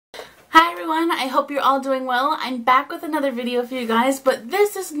everyone, I hope you're all doing well. I'm back with another video for you guys, but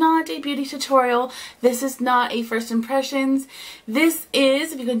this is not a beauty tutorial. This is not a first impressions. This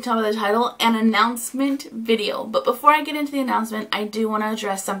is, if you can tell by the title, an announcement video. But before I get into the announcement, I do want to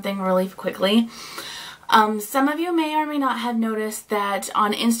address something really quickly. Some of you may or may not have noticed that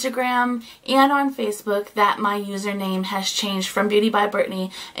on Instagram and on Facebook that my username has changed from Beauty by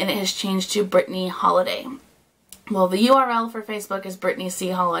Brittany and it has changed to Brittany Holiday. Well, the URL for Facebook is Brittany C.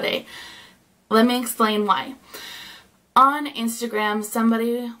 Holiday. Let me explain why. On Instagram,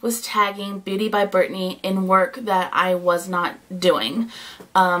 somebody was tagging Beauty by Brittany in work that I was not doing.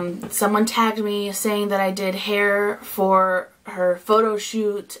 Someone tagged me saying that I did hair for her photo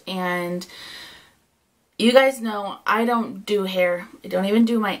shoot, and you guys know I don't do hair. I don't even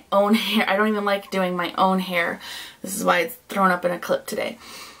do my own hair. I don't even like doing my own hair. This is why it's thrown up in a clip today.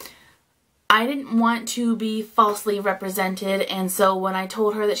 I didn't want to be falsely represented, and so when I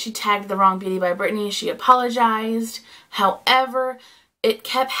told her that she tagged the wrong Beauty by Brittany, she apologized. However, it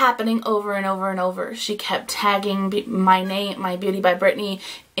kept happening over and over and over. She kept tagging my name, my Beauty by Brittany,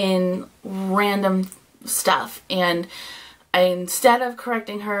 in random stuff, and instead of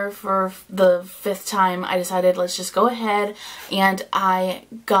correcting her for the 5th time, I decided let's just go ahead, and I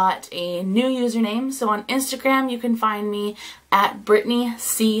got a new username. So on Instagram, you can find me at Brittany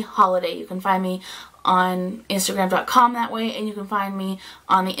C. Holiday. You can find me on Instagram.com that way, and you can find me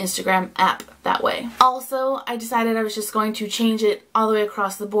on the Instagram app that way. Also, I decided I was just going to change it all the way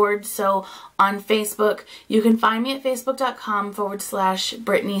across the board. So on Facebook, you can find me at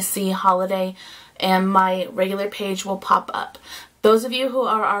facebook.com/Brittany C. Holiday, and my regular page will pop up. Those of you who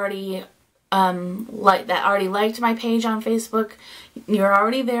are already already liked my page on Facebook, you're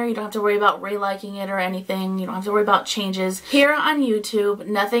already there. You don't have to worry about re-liking it or anything. You don't have to worry about changes. Here on YouTube,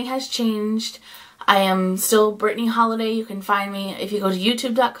 nothing has changed. I am still Brittany Holiday. You can find me, if you go to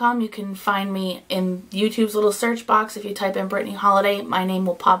youtube.com, you can find me in YouTube's little search box. If you type in Brittany Holiday, my name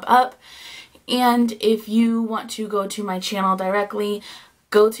will pop up. And if you want to go to my channel directly,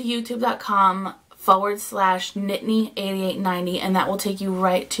 go to youtube.com/Nitney8890, and that will take you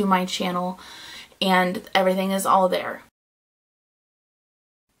right to my channel, and everything is all there.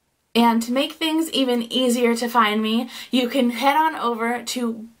 And to make things even easier to find me, you can head on over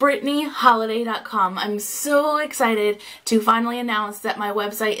to BrittanyHoliday.com. I'm so excited to finally announce that my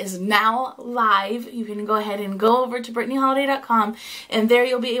website is now live. You can go ahead and go over to BrittanyHoliday.com, and there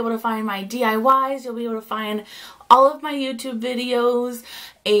you'll be able to find my DIYs. You'll be able to find all of my YouTube videos,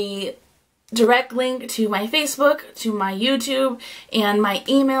 a direct link to my Facebook, to my YouTube, and my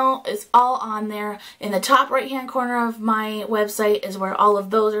email is all on there. In the top right hand corner of my website is where all of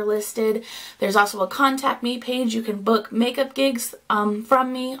those are listed. There's also a contact me page. You can book makeup gigs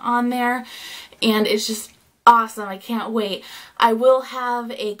from me on there, and it's just awesome. I can't wait. I will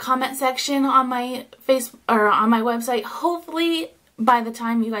have a comment section on my on my website. Hopefully by the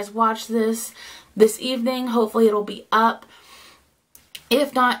time you guys watch this evening, hopefully it'll be up.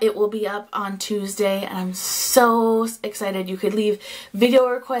 If not, it will be up on Tuesday, and I'm so excited. You could leave video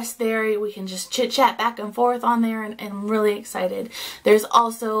requests there. We can just chit-chat back and forth on there, and I'm really excited. There's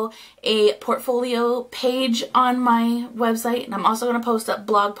also a portfolio page on my website, and I'm also going to post up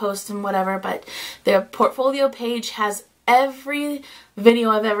blog posts and whatever, but the portfolio page has every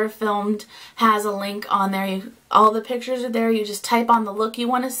video I've ever filmed, has a link on there. All the pictures are there. You just type on the look you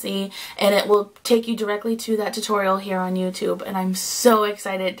want to see, and it will take you directly to that tutorial here on YouTube. And I'm so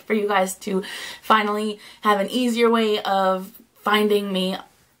excited for you guys to finally have an easier way of finding me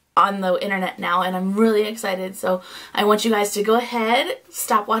on the internet now, and I'm really excited. So I want you guys to go ahead,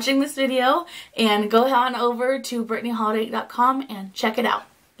 stop watching this video, and go on over to BrittanyHoliday.com and check it out.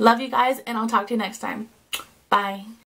 Love you guys, and I'll talk to you next time. Bye.